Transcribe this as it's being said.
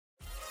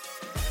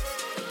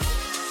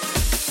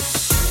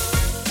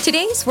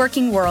Today's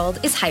working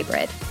world is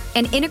hybrid,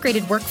 and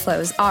integrated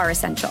workflows are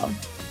essential.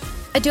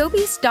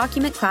 Adobe's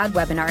Document Cloud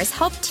webinars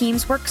help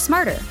teams work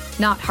smarter,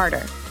 not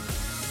harder.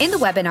 In the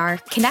webinar,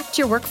 Connect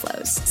Your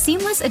Workflows,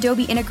 seamless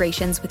Adobe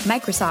integrations with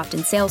Microsoft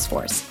and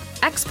Salesforce,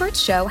 experts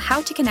show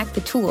how to connect the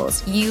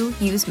tools you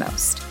use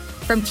most.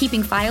 From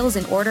keeping files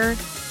in order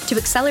to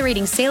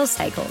accelerating sales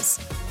cycles,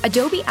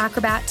 Adobe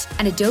Acrobat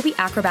and Adobe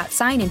Acrobat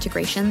Sign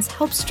integrations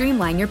help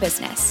streamline your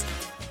business.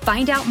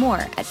 Find out more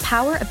at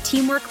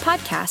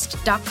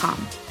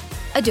powerofteamworkpodcast.com.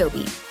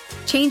 Adobe,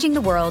 changing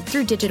the world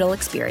through digital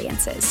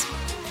experiences.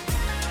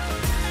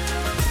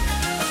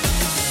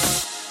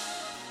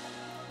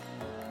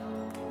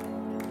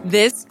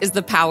 This is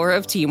The Power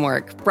of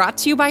Teamwork, brought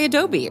to you by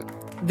Adobe.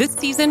 This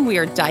season, we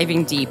are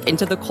diving deep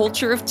into the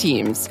culture of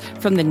teams,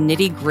 from the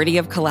nitty-gritty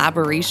of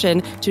collaboration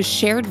to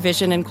shared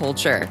vision and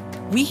culture.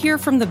 We hear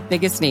from the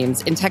biggest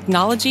names in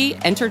technology,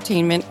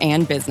 entertainment,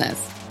 and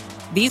business.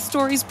 These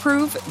stories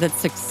prove that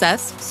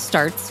success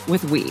starts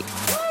with we.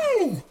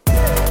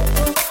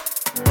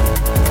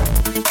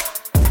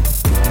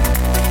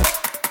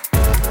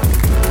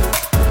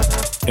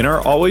 In our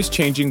always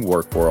changing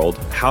work world,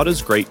 how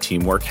does great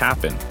teamwork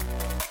happen?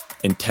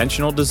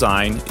 Intentional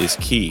design is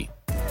key.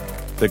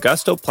 The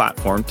Gusto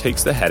platform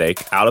takes the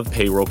headache out of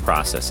payroll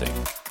processing.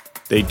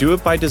 They do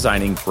it by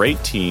designing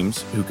great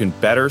teams who can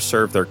better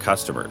serve their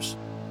customers.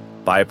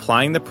 By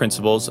applying the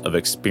principles of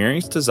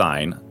experienced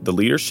design, the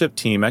leadership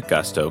team at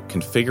Gusto can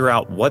figure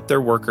out what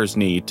their workers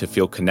need to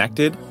feel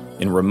connected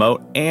in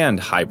remote and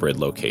hybrid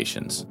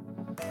locations.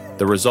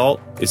 The result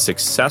is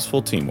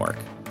successful teamwork.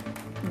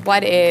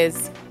 What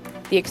is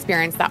the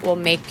experience that will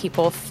make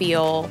people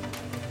feel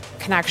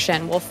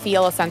connection, will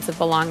feel a sense of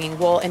belonging,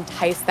 will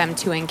entice them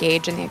to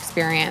engage in the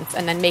experience,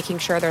 and then making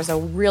sure there's a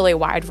really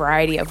wide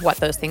variety of what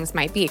those things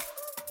might be.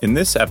 In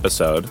this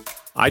episode,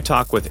 I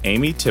talk with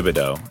Amy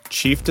Thibodeau,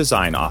 Chief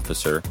Design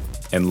Officer,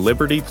 and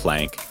Liberty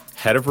Planck,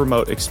 Head of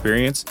Remote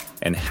Experience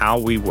and How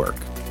We Work.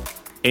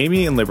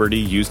 Amy and Liberty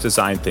use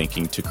design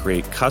thinking to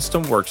create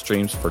custom work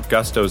streams for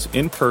Gusto's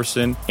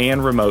in-person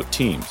and remote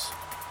teams.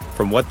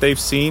 From what they've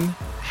seen,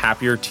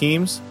 happier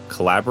teams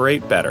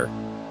collaborate better.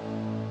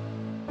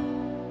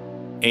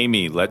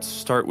 Amy, let's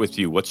start with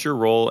you. What's your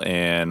role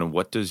and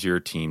what does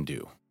your team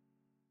do?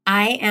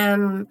 I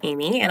am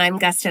Amy, and I'm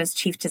Gusto's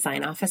Chief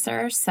Design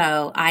Officer.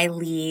 So I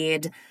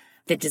lead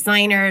the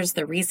designers,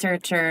 the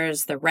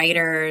researchers, the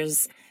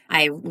writers.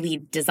 I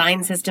lead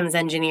design systems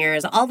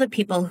engineers, all the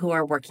people who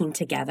are working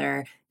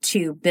together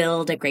to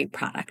build a great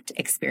product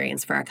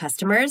experience for our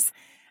customers.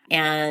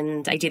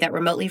 And I do that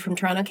remotely from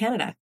Toronto,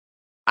 Canada.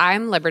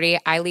 I'm Liberty.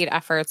 I lead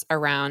efforts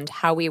around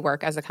how we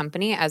work as a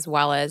company, as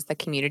well as the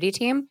community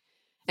team.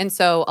 And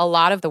so a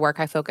lot of the work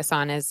I focus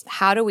on is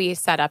how do we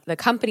set up the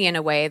company in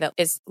a way that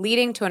is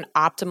leading to an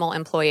optimal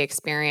employee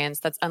experience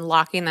that's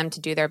unlocking them to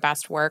do their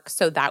best work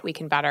so that we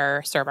can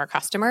better serve our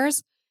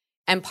customers.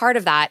 And part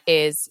of that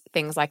is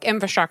things like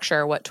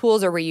infrastructure, what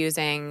tools are we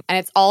using? And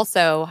it's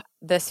also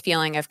this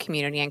feeling of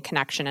community and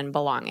connection and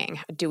belonging.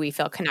 Do we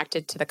feel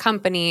connected to the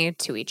company,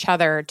 to each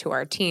other, to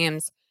our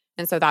teams?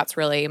 And so that's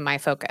really my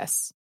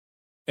focus.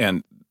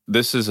 And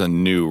this is a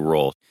new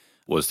role.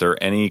 Was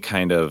there any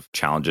kind of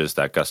challenges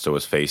that Gusto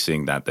was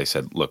facing that they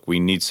said, look, we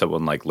need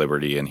someone like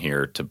Liberty in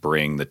here to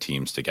bring the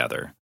teams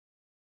together?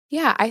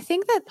 Yeah, I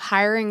think that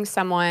hiring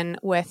someone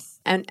with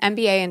an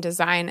MBA in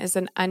design is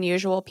an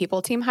unusual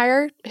people team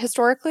hire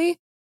historically.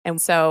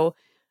 And so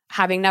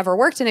having never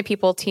worked in a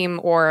people team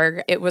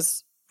org, it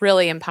was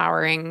really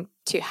empowering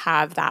to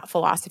have that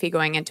philosophy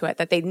going into it,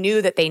 that they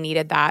knew that they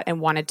needed that and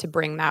wanted to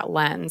bring that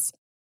lens.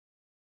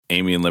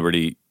 Amy and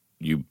Liberty,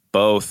 you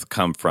both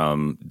come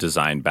from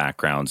design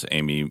backgrounds.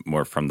 Amy,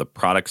 more from the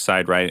product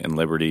side, right? And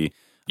Liberty,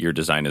 your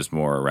design is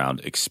more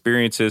around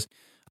experiences.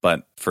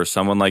 But for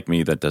someone like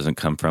me that doesn't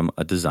come from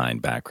a design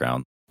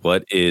background,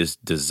 what is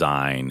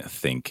design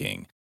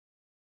thinking?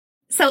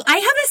 So I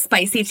have a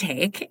spicy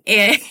take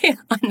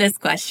on this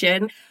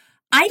question.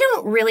 I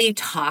don't really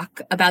talk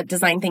about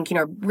design thinking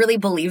or really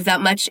believe that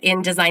much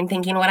in design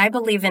thinking. What I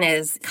believe in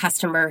is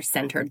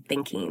customer-centered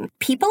thinking.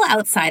 People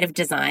outside of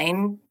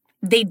design,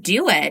 they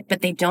do it,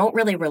 but they don't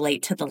really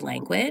relate to the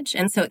language.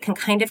 And so it can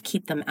kind of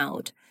keep them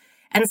out.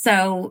 And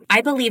so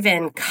I believe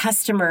in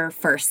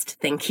customer-first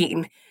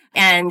thinking.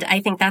 And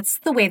I think that's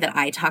the way that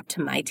I talk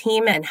to my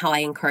team and how I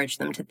encourage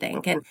them to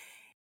think. And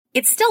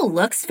it still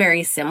looks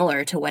very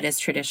similar to what is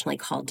traditionally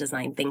called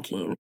design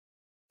thinking.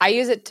 I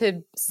use it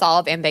to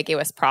solve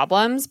ambiguous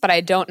problems, but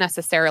I don't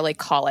necessarily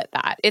call it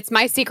that. It's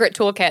my secret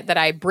toolkit that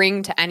I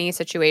bring to any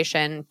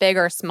situation, big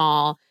or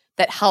small,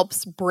 that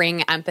helps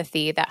bring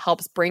empathy, that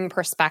helps bring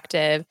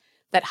perspective,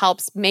 that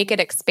helps make it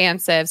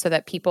expansive so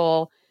that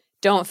people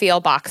don't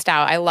feel boxed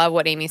out. I love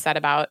what Amy said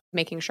about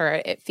making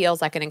sure it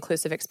feels like an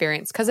inclusive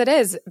experience, because it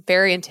is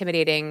very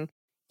intimidating,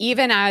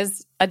 even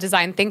as a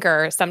design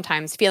thinker,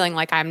 sometimes feeling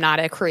like I'm not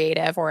a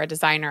creative or a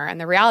designer. And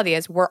the reality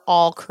is we're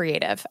all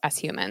creative as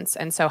humans.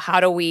 And so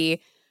how do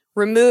we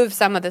remove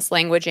some of this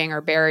languaging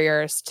or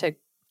barriers to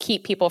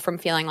keep people from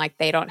feeling like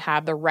they don't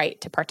have the right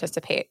to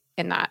participate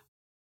in that?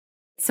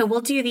 So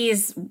we'll do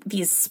these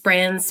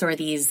sprints or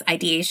these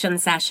ideation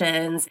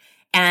sessions,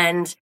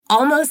 and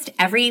almost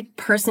every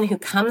person who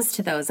comes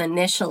to those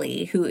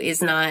initially who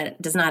does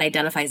not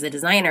identify as a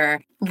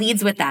designer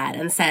leads with that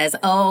and says,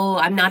 "Oh,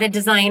 I'm not a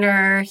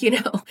designer,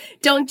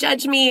 don't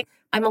judge me.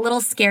 I'm a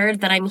little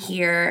scared that I'm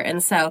here."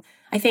 And so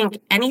I think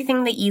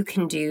anything that you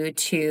can do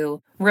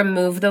to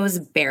remove those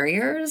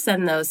barriers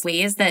and those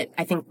ways that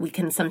I think we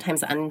can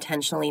sometimes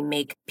unintentionally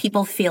make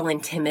people feel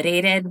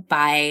intimidated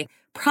by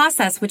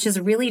process, which is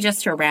really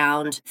just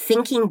around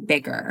thinking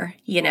bigger,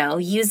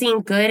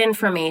 using good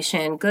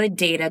information, good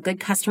data, good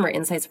customer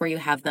insights where you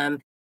have them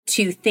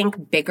to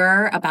think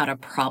bigger about a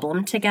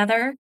problem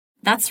together.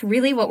 That's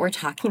really what we're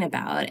talking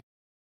about.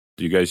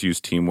 Do you guys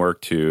use teamwork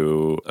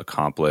to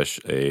accomplish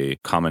a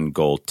common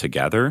goal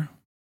together?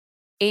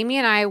 Amy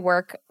and I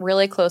work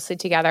really closely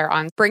together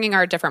on bringing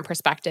our different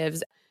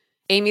perspectives.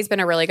 Amy's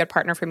been a really good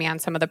partner for me on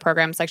some of the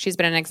programs. Like, she's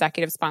been an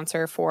executive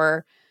sponsor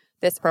for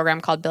this program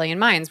called Billion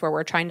Minds, where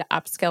we're trying to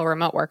upskill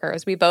remote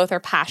workers. We both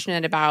are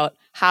passionate about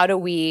how do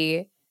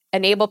we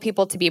enable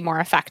people to be more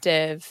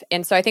effective.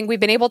 And so I think we've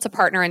been able to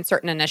partner in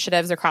certain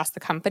initiatives across the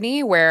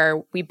company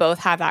where we both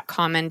have that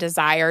common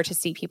desire to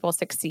see people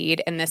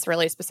succeed in this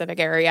really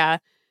specific area.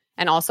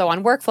 And also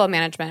on workflow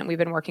management, we've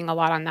been working a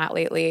lot on that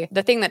lately.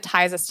 The thing that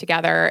ties us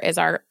together is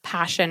our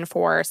passion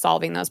for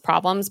solving those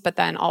problems, but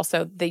then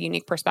also the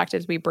unique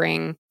perspectives we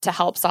bring to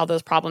help solve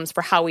those problems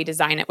for how we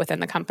design it within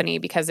the company,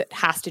 because it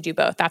has to do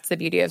both. That's the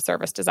beauty of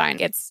service design.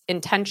 Its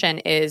intention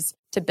is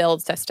to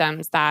build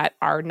systems that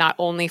are not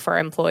only for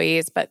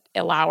employees, but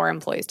allow our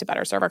employees to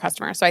better serve our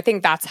customers. So I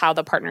think that's how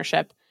the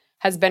partnership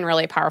has been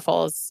really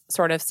powerful, is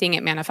sort of seeing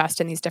it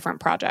manifest in these different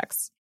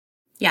projects.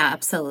 Yeah,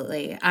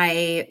 absolutely.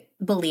 I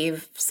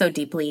believe so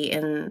deeply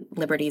in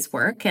Liberty's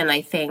work. And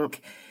I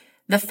think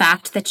the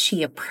fact that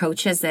she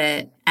approaches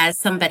it as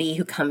somebody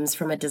who comes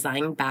from a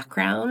design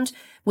background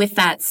with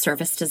that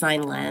service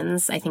design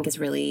lens, I think is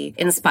really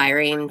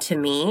inspiring to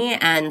me.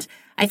 And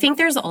I think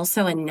there's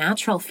also a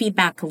natural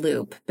feedback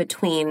loop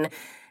between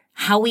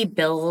how we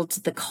build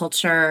the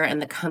culture and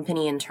the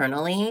company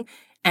internally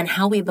and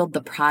how we build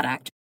the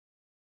product.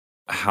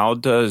 How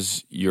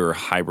does your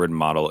hybrid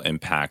model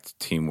impact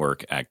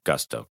teamwork at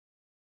Gusto?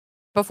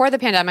 Before the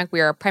pandemic, we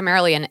were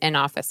primarily an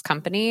in-office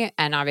company.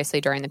 And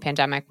obviously during the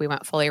pandemic, we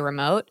went fully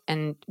remote.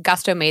 And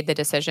Gusto made the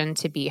decision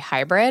to be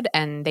hybrid.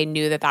 And they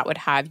knew that that would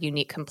have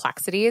unique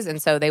complexities.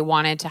 And so they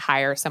wanted to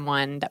hire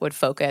someone that would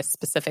focus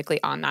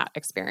specifically on that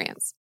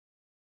experience.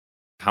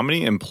 How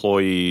many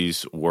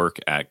employees work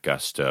at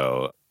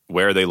Gusto?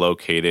 Where are they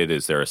located?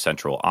 Is there a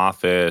central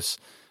office?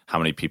 How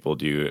many people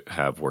do you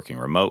have working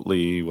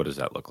remotely? What does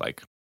that look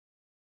like?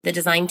 The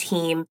design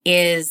team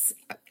is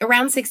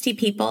around 60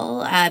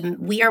 people.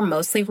 We are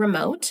mostly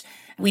remote.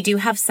 We do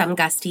have some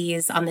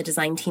Gusties on the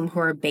design team who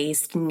are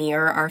based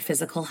near our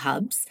physical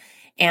hubs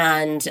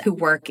and who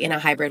work in a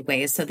hybrid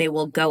way. So they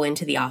will go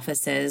into the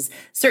offices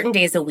certain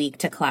days a week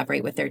to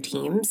collaborate with their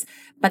teams.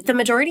 But the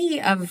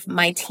majority of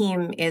my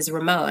team is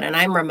remote, and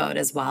I'm remote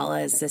as well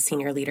as a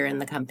senior leader in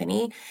the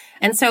company.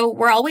 And so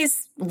we're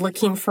always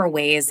looking for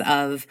ways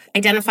of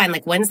identifying,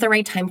 like, when's the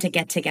right time to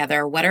get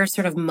together? What are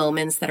sort of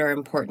moments that are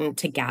important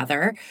to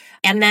gather?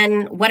 And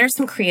then what are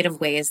some creative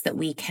ways that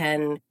we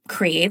can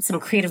create some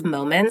creative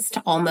moments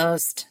to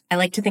almost, I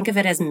like to think of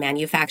it as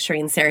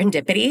manufacturing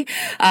serendipity,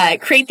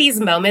 create these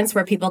moments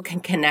where people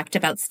can connect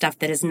about stuff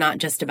that is not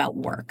just about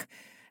work.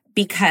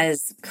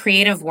 Because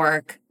creative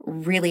work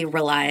really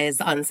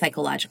relies on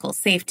psychological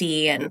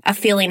safety and a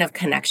feeling of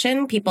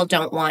connection. People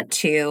don't want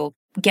to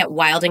get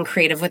wild and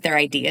creative with their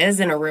ideas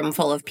in a room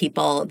full of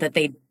people that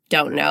they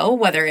don't know,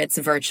 whether it's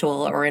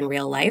virtual or in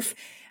real life.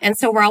 And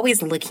so we're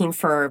always looking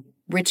for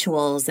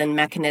rituals and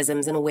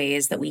mechanisms and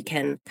ways that we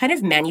can kind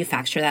of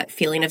manufacture that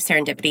feeling of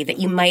serendipity that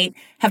you might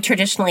have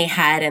traditionally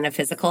had in a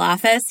physical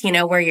office,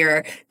 where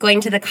you're going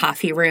to the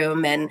coffee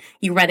room and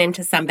you run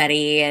into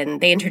somebody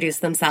and they introduce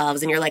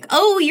themselves and you're like,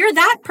 oh, you're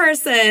that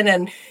person.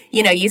 And,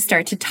 you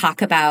start to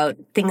talk about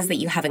things that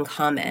you have in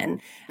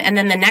common. And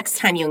then the next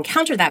time you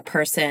encounter that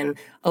person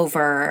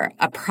over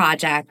a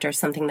project or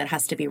something that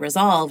has to be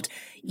resolved,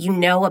 you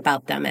know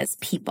about them as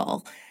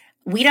people.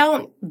 We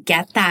don't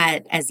get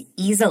that as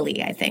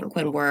easily, I think,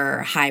 when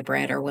we're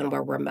hybrid or when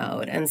we're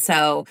remote. And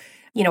so,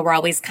 we're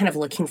always kind of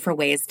looking for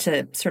ways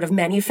to sort of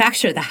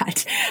manufacture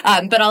that,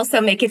 but also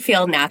make it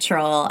feel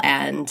natural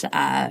and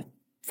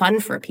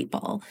fun for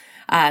people,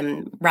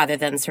 rather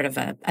than sort of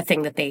a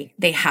thing that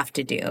they have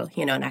to do,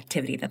 an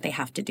activity that they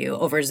have to do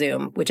over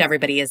Zoom, which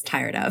everybody is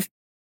tired of.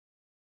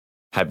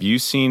 Have you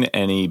seen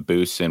any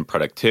boosts in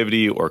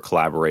productivity or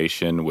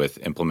collaboration with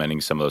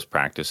implementing some of those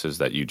practices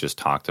that you just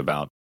talked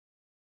about?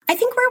 I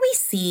think where we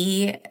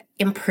see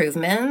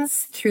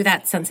improvements through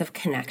that sense of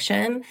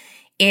connection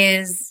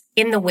is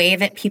in the way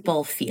that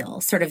people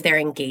feel, sort of their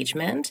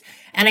engagement.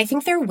 And I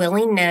think their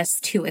willingness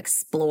to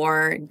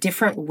explore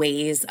different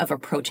ways of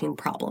approaching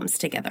problems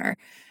together.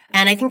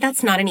 And I think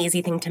that's not an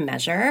easy thing to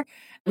measure.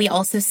 We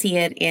also see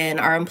it in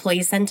our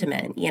employee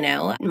sentiment,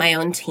 my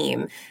own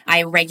team.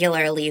 I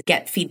regularly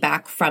get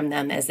feedback from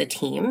them as a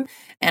team,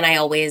 and I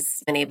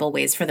always enable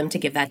ways for them to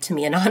give that to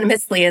me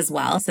anonymously as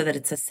well, so that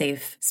it's a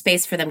safe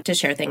space for them to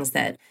share things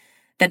that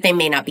they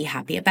may not be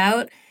happy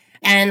about.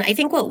 And I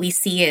think what we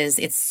see is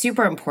it's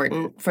super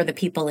important for the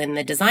people in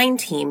the design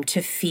team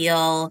to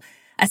feel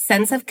a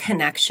sense of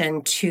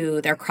connection to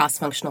their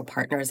cross-functional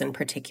partners in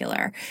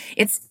particular.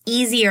 It's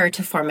easier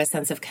to form a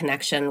sense of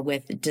connection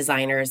with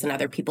designers and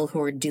other people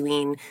who are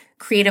doing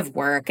creative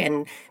work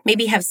and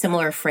maybe have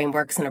similar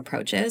frameworks and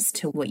approaches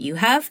to what you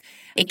have.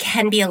 It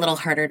can be a little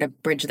harder to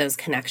bridge those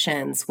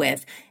connections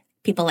with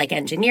people like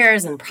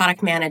engineers and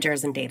product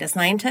managers and data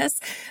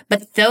scientists,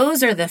 but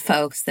those are the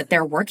folks that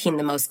they're working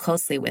the most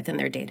closely with in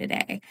their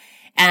day-to-day.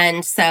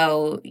 And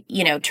so,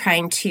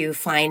 trying to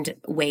find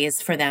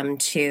ways for them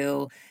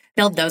to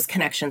build those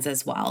connections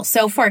as well.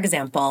 So, for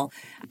example,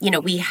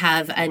 we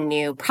have a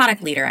new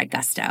product leader at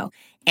Gusto,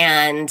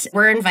 and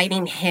we're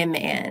inviting him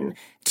in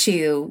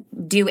to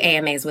do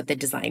AMAs with the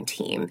design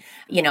team.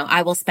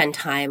 I will spend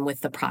time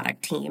with the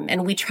product team,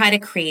 and we try to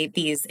create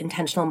these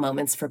intentional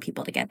moments for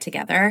people to get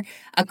together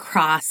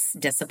across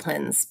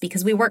disciplines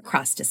because we work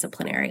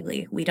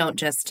cross-disciplinarily. We don't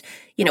just,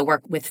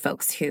 work with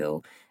folks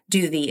who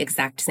do the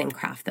exact same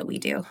craft that we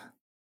do.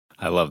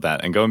 I love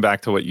that. And going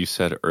back to what you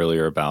said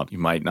earlier about you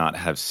might not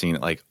have seen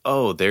it like,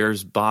 oh,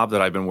 there's Bob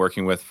that I've been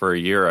working with for a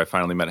year. I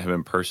finally met him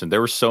in person.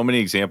 There were so many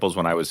examples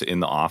when I was in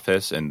the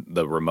office and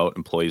the remote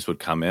employees would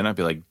come in. I'd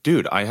be like,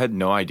 dude, I had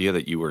no idea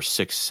that you were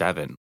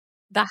 6'7".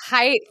 The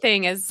height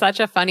thing is such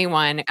a funny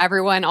one.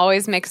 Everyone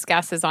always makes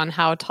guesses on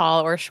how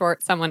tall or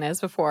short someone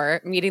is before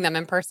meeting them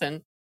in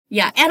person.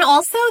 Yeah. And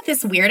also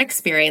this weird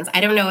experience.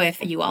 I don't know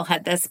if you all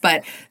had this,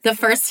 but the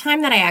first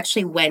time that I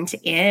actually went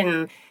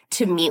in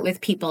to meet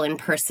with people in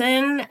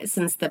person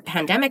since the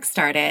pandemic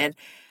started,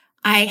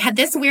 I had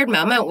this weird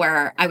moment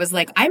where I was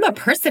like, I'm a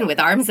person with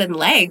arms and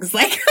legs.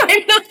 Like,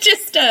 I'm not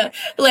just a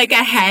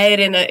head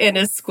in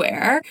a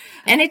square.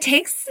 And it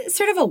takes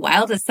sort of a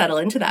while to settle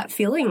into that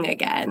feeling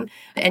again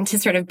and to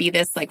sort of be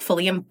this like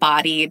fully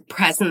embodied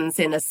presence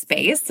in a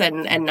space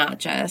and not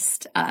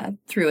just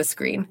through a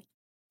screen.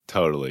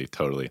 Totally.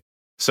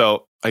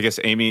 So I guess,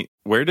 Amy,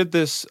 where did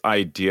this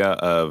idea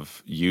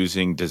of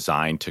using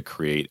design to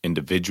create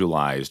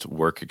individualized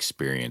work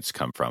experience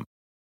come from?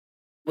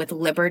 With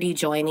Liberty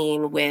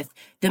joining, with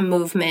the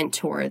movement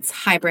towards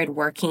hybrid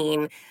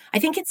working, I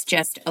think it's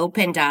just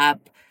opened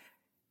up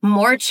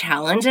more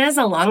challenges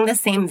along the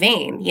same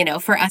vein,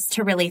 for us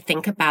to really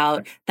think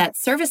about that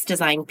service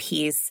design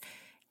piece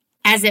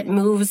as it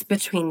moves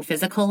between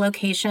physical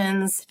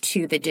locations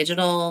to the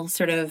digital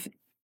sort of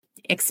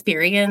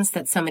experience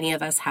that so many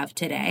of us have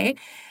today.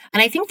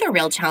 And I think the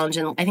real challenge,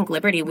 and I think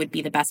Liberty would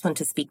be the best one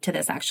to speak to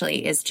this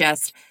actually, is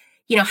just,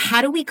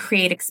 how do we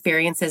create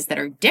experiences that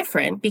are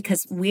different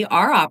because we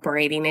are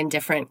operating in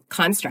different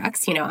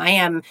constructs? I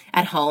am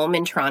at home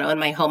in Toronto in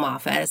my home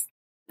office.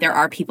 There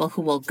are people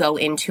who will go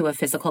into a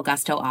physical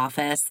Gusto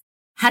office.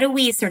 How do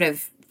we sort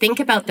of think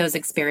about those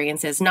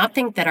experiences, not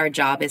think that our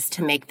job is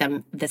to make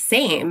them the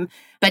same,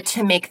 but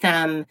to make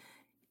them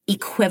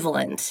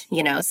equivalent,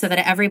 so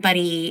that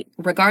everybody,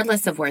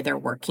 regardless of where they're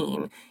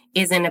working,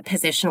 is in a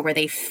position where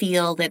they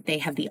feel that they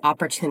have the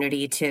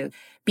opportunity to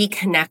be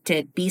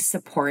connected, be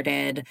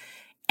supported,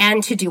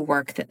 and to do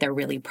work that they're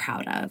really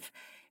proud of.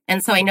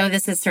 And so I know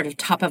this is sort of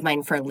top of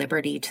mind for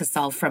Liberty to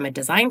solve from a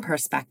design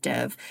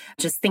perspective,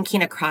 just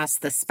thinking across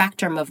the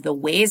spectrum of the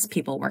ways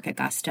people work at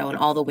Gusto and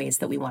all the ways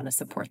that we want to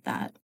support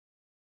that.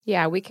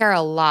 Yeah, we care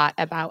a lot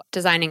about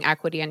designing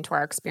equity into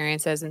our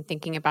experiences and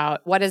thinking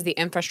about what is the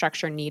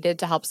infrastructure needed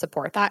to help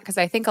support that. Because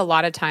I think a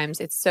lot of times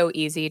it's so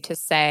easy to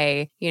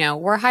say,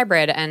 we're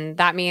hybrid and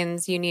that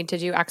means you need to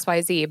do X,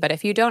 Y, Z. But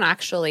if you don't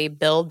actually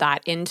build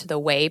that into the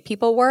way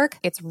people work,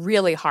 it's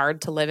really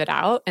hard to live it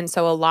out. And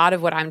so a lot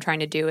of what I'm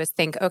trying to do is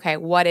think, okay,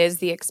 what is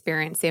the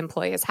experience the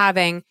employee is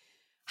having?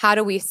 How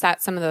do we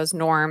set some of those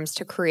norms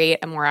to create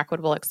a more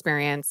equitable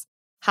experience?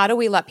 How do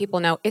we let people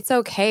know it's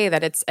okay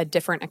that it's a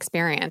different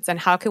experience? And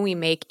how can we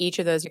make each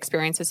of those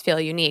experiences feel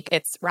unique?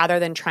 It's rather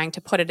than trying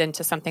to put it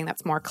into something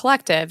that's more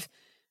collective,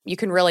 you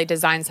can really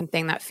design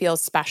something that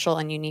feels special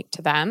and unique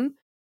to them.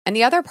 And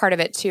the other part of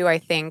it too, I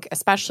think,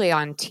 especially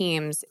on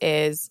teams,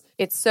 is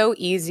it's so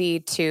easy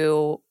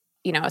to,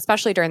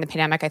 especially during the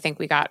pandemic, I think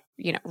we got,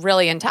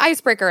 really into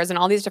icebreakers and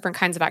all these different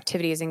kinds of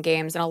activities and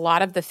games. And a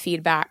lot of the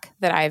feedback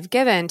that I've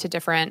given to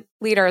different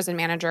leaders and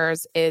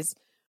managers is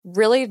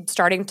really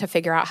starting to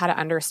figure out how to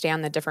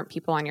understand the different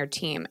people on your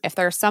team. If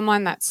there's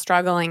someone that's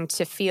struggling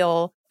to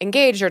feel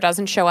engaged or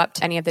doesn't show up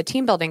to any of the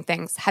team building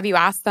things, have you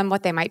asked them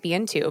what they might be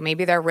into?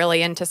 Maybe they're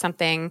really into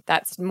something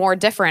that's more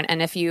different.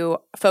 And if you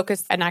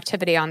focus an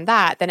activity on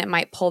that, then it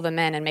might pull them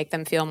in and make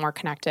them feel more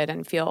connected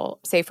and feel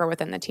safer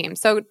within the team.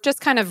 So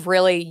just kind of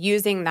really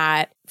using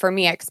that, for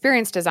me,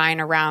 experience design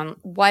around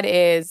what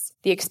is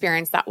the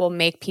experience that will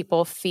make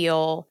people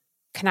feel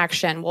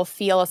connection, will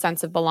feel a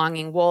sense of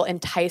belonging, will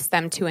entice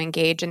them to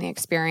engage in the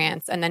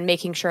experience, and then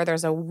making sure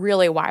there's a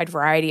really wide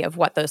variety of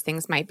what those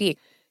things might be.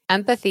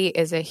 Empathy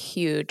is a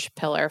huge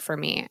pillar for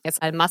me. It's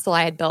a muscle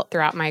I had built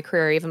throughout my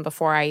career, even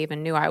before I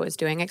even knew I was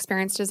doing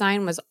experience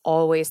design, was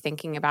always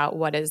thinking about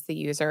what is the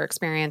user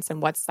experience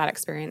and what's that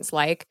experience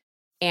like.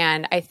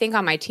 And I think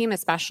on my team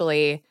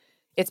especially,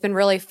 it's been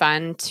really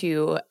fun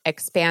to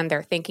expand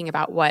their thinking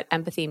about what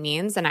empathy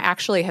means. And I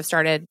actually have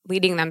started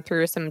leading them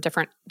through some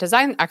different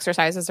design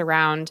exercises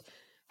around,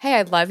 hey,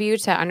 I'd love you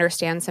to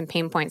understand some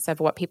pain points of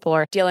what people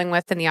are dealing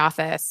with in the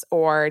office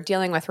or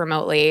dealing with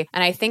remotely.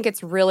 And I think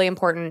it's really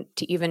important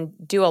to even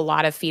do a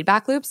lot of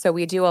feedback loops. So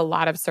we do a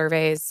lot of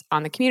surveys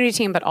on the community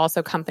team, but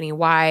also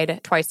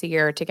company-wide twice a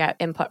year to get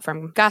input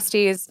from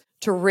Gusties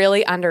to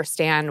really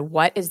understand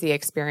what is the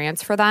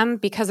experience for them,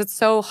 because it's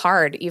so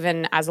hard,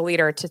 even as a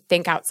leader, to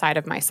think outside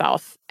of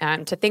myself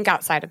and to think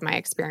outside of my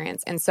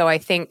experience. And so I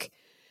think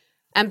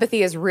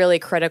empathy is really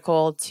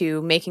critical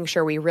to making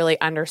sure we really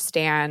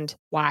understand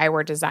why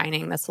we're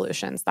designing the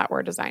solutions that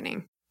we're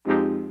designing.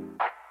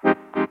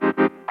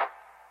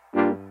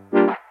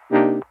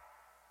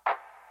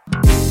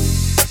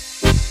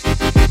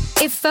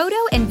 If photo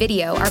and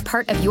video are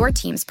part of your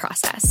team's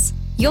process,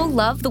 you'll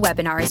love the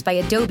webinars by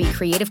Adobe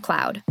Creative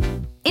Cloud.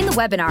 In the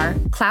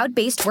webinar,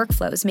 cloud-based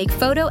workflows make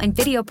photo and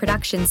video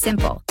production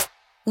simple.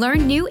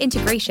 Learn new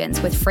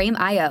integrations with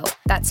Frame.io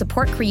that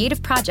support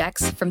creative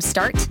projects from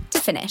start to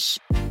finish.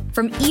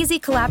 From easy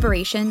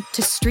collaboration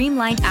to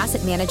streamlined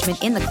asset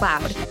management in the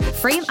cloud,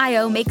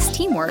 Frame.io makes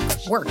teamwork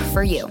work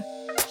for you.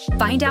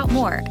 Find out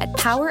more at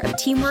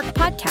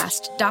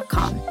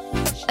powerofteamworkpodcast.com.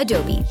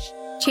 Adobe,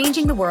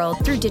 changing the world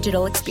through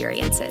digital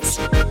experiences.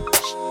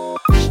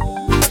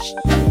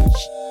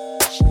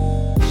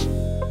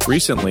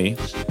 Recently,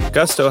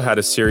 Gusto had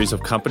a series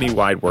of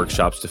company-wide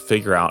workshops to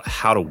figure out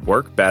how to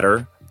work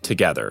better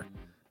together.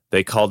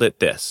 They called it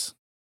this: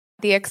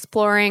 the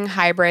Exploring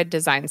Hybrid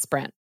Design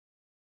Sprint.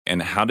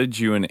 And how did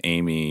you and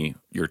Amy,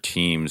 your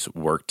teams,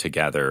 work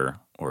together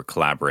or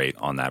collaborate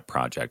on that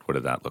project? What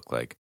did that look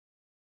like?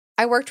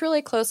 I worked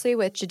really closely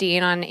with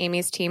Jadine on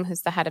Amy's team,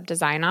 who's the head of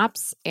design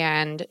ops,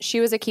 and she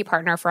was a key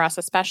partner for us,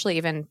 especially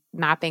even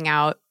mapping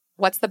out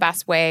what's the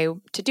best way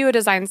to do a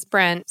design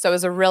sprint. So it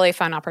was a really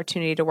fun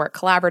opportunity to work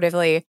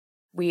collaboratively.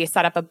 We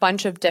set up a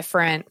bunch of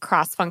different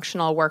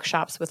cross-functional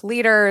workshops with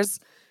leaders,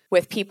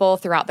 with people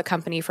throughout the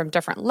company from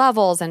different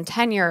levels and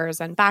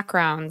tenures and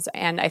backgrounds.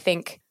 And I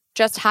think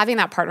just having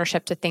that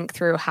partnership to think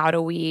through how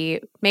do we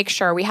make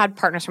sure, we had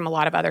partners from a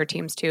lot of other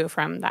teams too,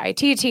 from the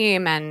IT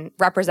team and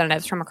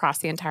representatives from across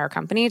the entire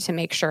company, to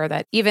make sure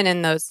that even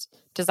in those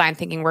design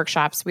thinking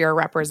workshops, we are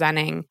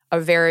representing a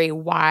very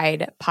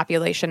wide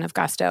population of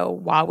Gusto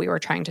while we were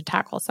trying to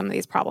tackle some of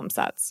these problem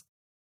sets.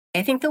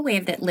 I think the way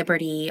that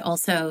Liberty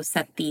also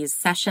set these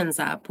sessions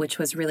up, which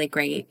was really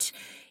great,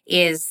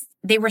 is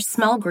they were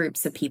small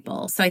groups of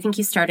people. So I think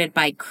you started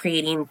by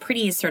creating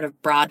pretty sort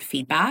of broad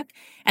feedback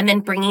and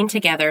then bringing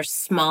together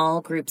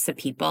small groups of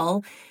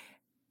people,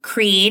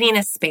 creating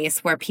a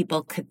space where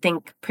people could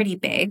think pretty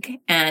big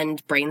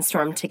and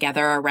brainstorm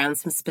together around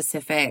some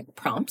specific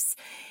prompts.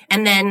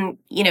 And then,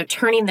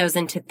 turning those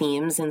into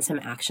themes and some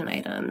action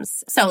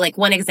items. So like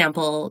one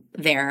example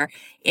there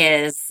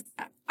is,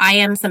 I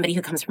am somebody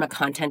who comes from a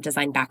content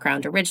design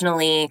background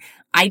originally.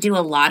 I do a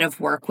lot of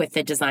work with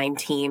the design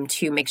team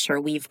to make sure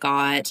we've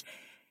got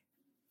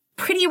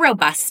pretty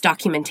robust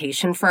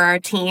documentation for our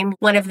team.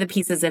 One of the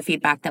pieces of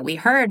feedback that we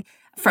heard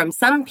from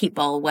some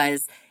people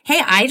was,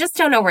 hey, I just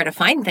don't know where to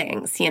find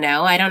things.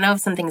 I don't know if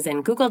something's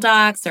in Google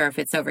Docs or if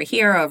it's over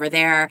here or over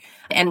there.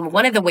 And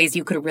one of the ways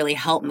you could really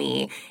help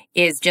me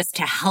is just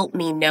to help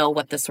me know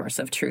what the source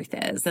of truth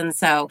is. And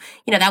so,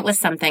 that was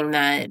something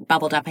that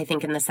bubbled up, I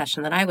think, in the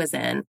session that I was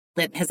in.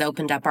 It has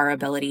opened up our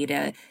ability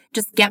to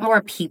just get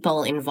more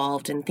people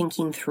involved in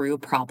thinking through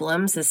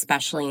problems,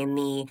 especially in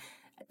the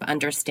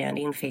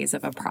understanding phase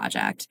of a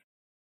project.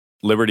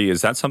 Liberty,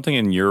 is that something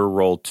in your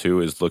role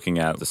too, is looking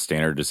at the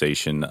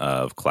standardization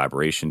of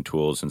collaboration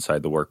tools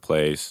inside the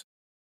workplace?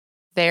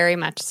 Very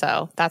much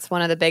so. That's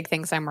one of the big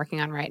things I'm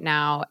working on right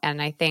now.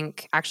 And I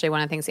think actually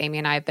one of the things Amy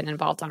and I have been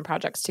involved on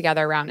projects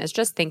together around is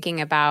just thinking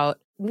about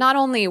not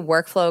only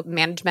workflow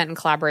management and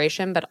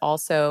collaboration, but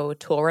also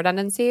tool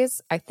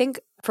redundancies. I think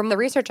from the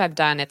research I've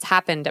done, it's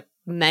happened at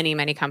many,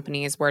 many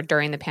companies where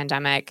during the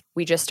pandemic,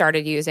 we just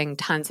started using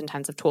tons and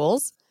tons of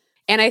tools.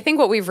 And I think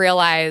what we've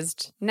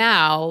realized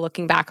now,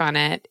 looking back on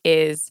it,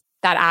 is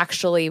that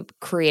actually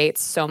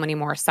creates so many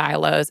more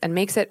silos and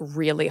makes it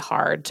really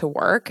hard to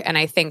work. And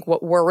I think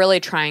what we're really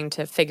trying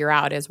to figure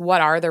out is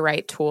what are the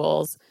right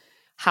tools?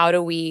 How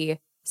do we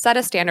set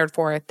a standard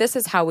for it? This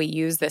is how we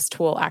use this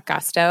tool at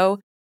Gusto.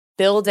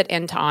 Build it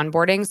into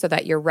onboarding so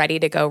that you're ready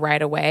to go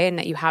right away and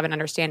that you have an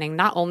understanding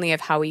not only of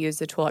how we use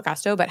the tool at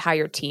Gusto, but how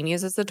your team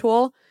uses the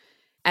tool.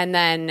 And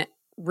then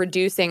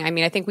reducing,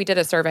 I think we did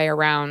a survey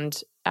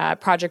around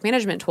project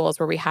management tools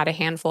where we had a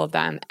handful of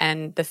them.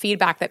 And the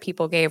feedback that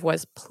people gave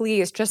was,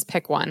 please just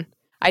pick one.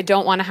 I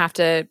don't want to have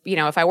to,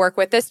 if I work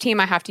with this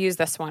team, I have to use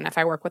this one. If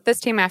I work with this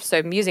team, so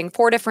I'm using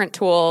 4 different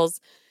tools.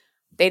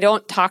 they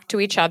don't talk to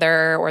each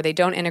other or they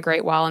don't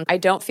integrate well. And I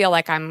don't feel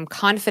like I'm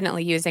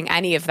confidently using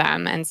any of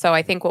them. And so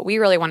I think what we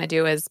really want to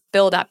do is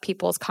build up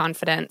people's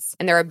confidence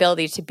and their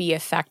ability to be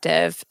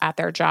effective at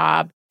their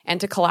job and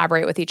to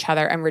collaborate with each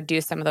other and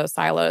reduce some of those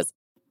silos.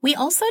 We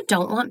also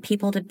don't want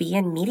people to be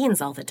in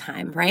meetings all the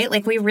time, right?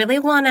 Like we really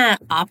want to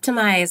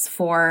optimize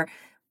for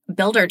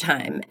builder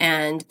time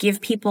and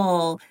give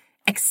people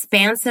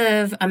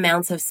expansive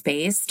amounts of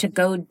space to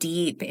go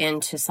deep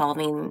into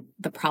solving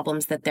the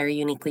problems that they're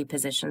uniquely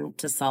positioned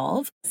to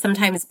solve.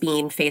 Sometimes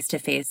being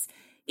face-to-face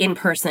in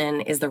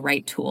person is the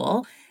right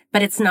tool,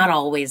 but it's not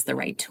always the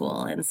right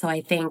tool. And so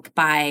I think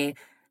by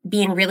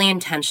being really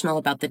intentional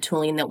about the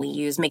tooling that we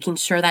use, making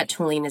sure that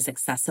tooling is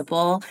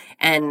accessible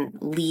and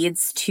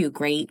leads to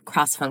great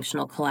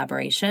cross-functional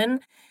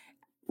collaboration,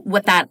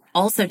 what that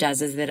also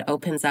does is that it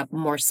opens up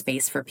more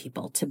space for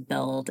people to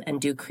build and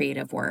do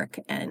creative work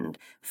and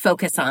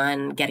focus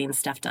on getting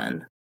stuff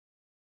done.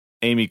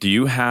 Amy, do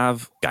you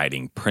have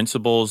guiding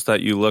principles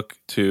that you look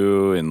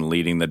to in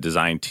leading the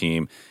design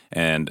team?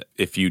 And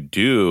if you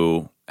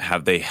do,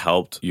 have they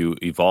helped you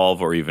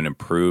evolve or even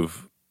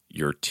improve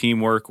your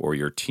teamwork or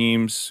your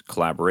team's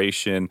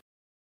collaboration?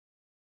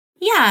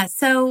 Yeah,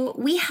 so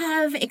we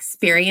have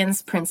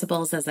experience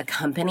principles as a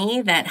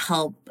company that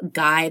help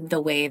guide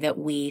the way that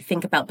we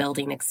think about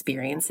building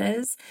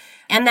experiences.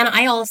 And then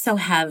I also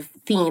have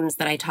themes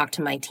that I talk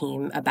to my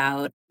team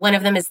about. One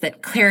of them is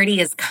that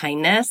clarity is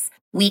kindness.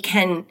 We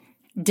can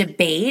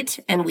debate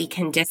and we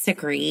can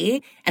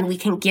disagree and we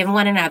can give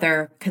one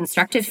another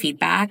constructive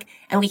feedback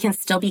and we can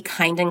still be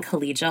kind and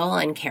collegial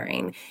and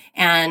caring.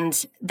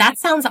 And that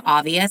sounds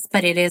obvious,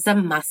 but it is a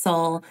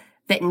muscle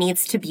that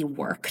needs to be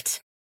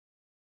worked.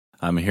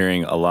 I'm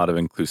hearing a lot of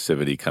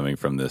inclusivity coming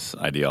from this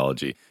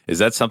ideology. Is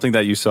that something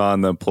that you saw in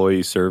the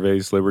employee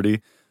surveys,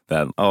 Liberty?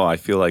 That, I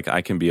feel like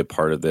I can be a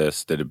part of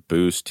this. Did it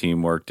boost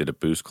teamwork? Did it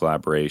boost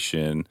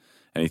collaboration?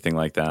 Anything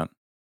like that?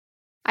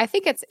 I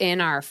think it's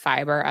in our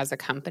fiber as a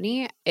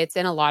company. It's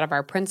in a lot of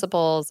our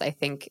principles. I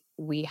think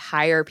we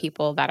hire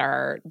people that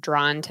are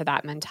drawn to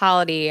that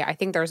mentality. I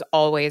think there's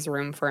always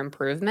room for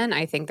improvement.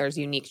 I think there's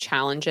unique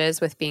challenges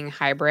with being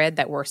hybrid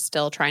that we're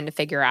still trying to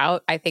figure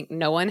out. I think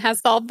no one has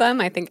solved them.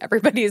 I think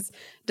everybody's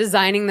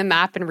designing the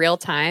map in real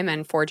time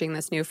and forging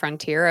this new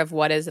frontier of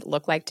what does it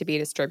look like to be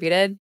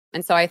distributed.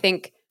 And so I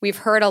think we've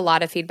heard a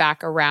lot of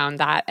feedback around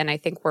that. And I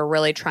think we're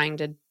really trying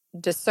to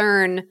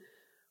discern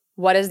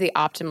what is the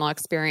optimal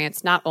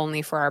experience, not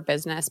only for our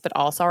business, but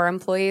also our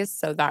employees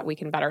so that we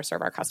can better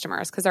serve our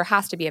customers. Because there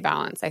has to be a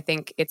balance. I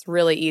think it's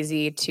really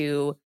easy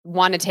to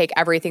want to take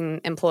everything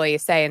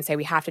employees say and say,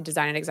 we have to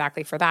design it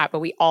exactly for that. But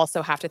we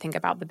also have to think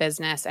about the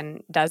business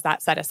and does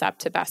that set us up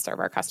to best serve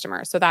our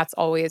customers? So that's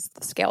always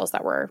the scales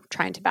that we're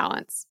trying to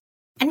balance.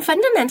 And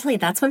fundamentally,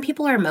 that's when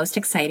people are most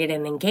excited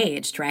and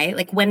engaged, right?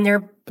 Like when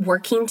they're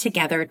working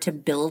together to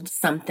build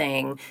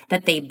something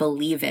that they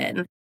believe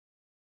in.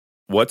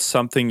 What's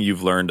something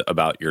you've learned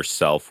about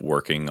yourself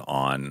working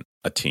on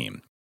a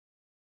team?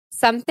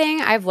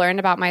 Something I've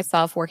learned about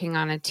myself working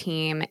on a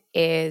team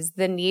is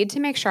the need to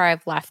make sure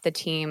I've left the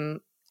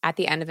team at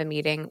the end of a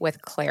meeting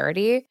with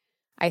clarity.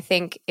 I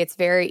think it's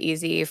very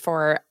easy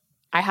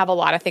I have a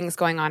lot of things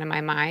going on in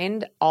my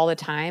mind all the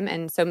time.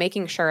 And so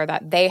making sure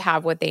that they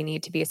have what they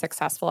need to be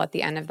successful at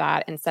the end of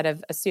that, instead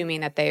of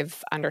assuming that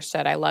they've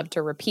understood. I love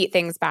to repeat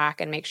things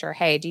back and make sure,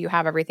 hey, do you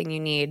have everything you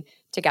need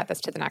to get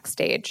this to the next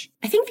stage?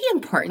 I think the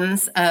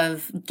importance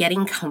of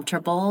getting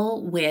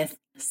comfortable with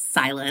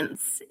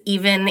silence,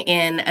 even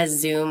in a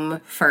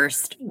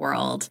Zoom-first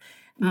world.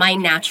 My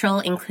natural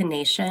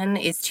inclination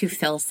is to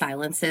fill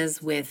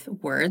silences with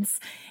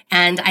words.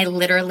 And I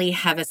literally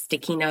have a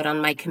sticky note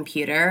on my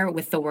computer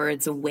with the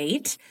words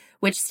wait,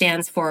 which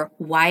stands for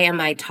why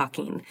am I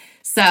talking?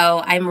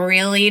 So I'm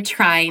really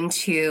trying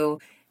to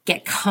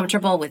get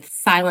comfortable with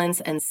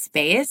silence and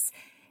space,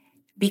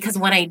 because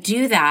when I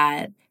do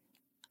that,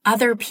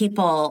 other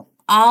people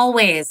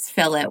always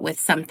fill it with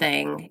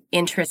something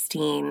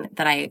interesting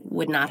that I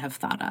would not have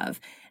thought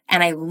of.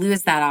 And I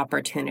lose that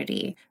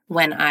opportunity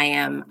when I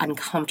am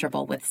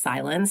uncomfortable with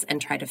silence and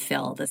try to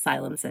fill the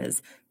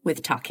silences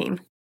with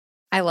talking.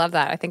 I love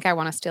that. I think I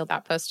want to steal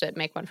that Post-it,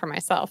 make one for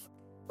myself.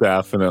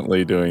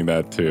 Definitely doing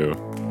that too.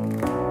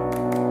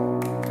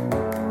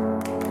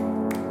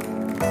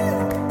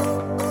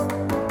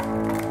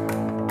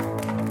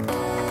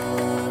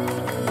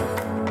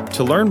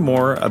 To learn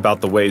more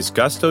about the ways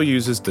Gusto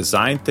uses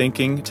design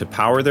thinking to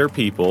power their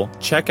people,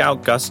 check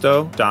out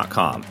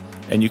gusto.com.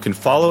 And you can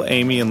follow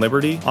Amy and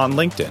Liberty on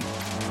LinkedIn.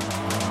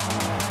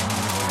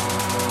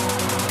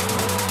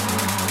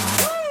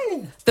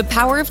 The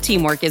Power of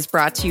Teamwork is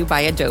brought to you by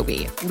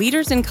Adobe,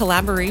 leaders in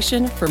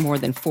collaboration for more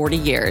than 40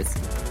 years.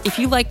 If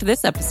you liked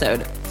this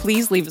episode,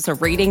 please leave us a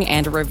rating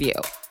and a review.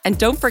 And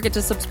don't forget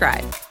to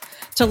subscribe.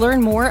 To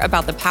learn more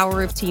about the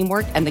power of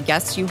teamwork and the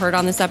guests you heard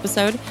on this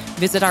episode,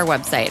 visit our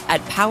website at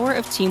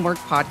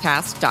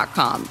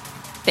powerofteamworkpodcast.com.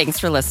 Thanks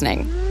for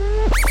listening.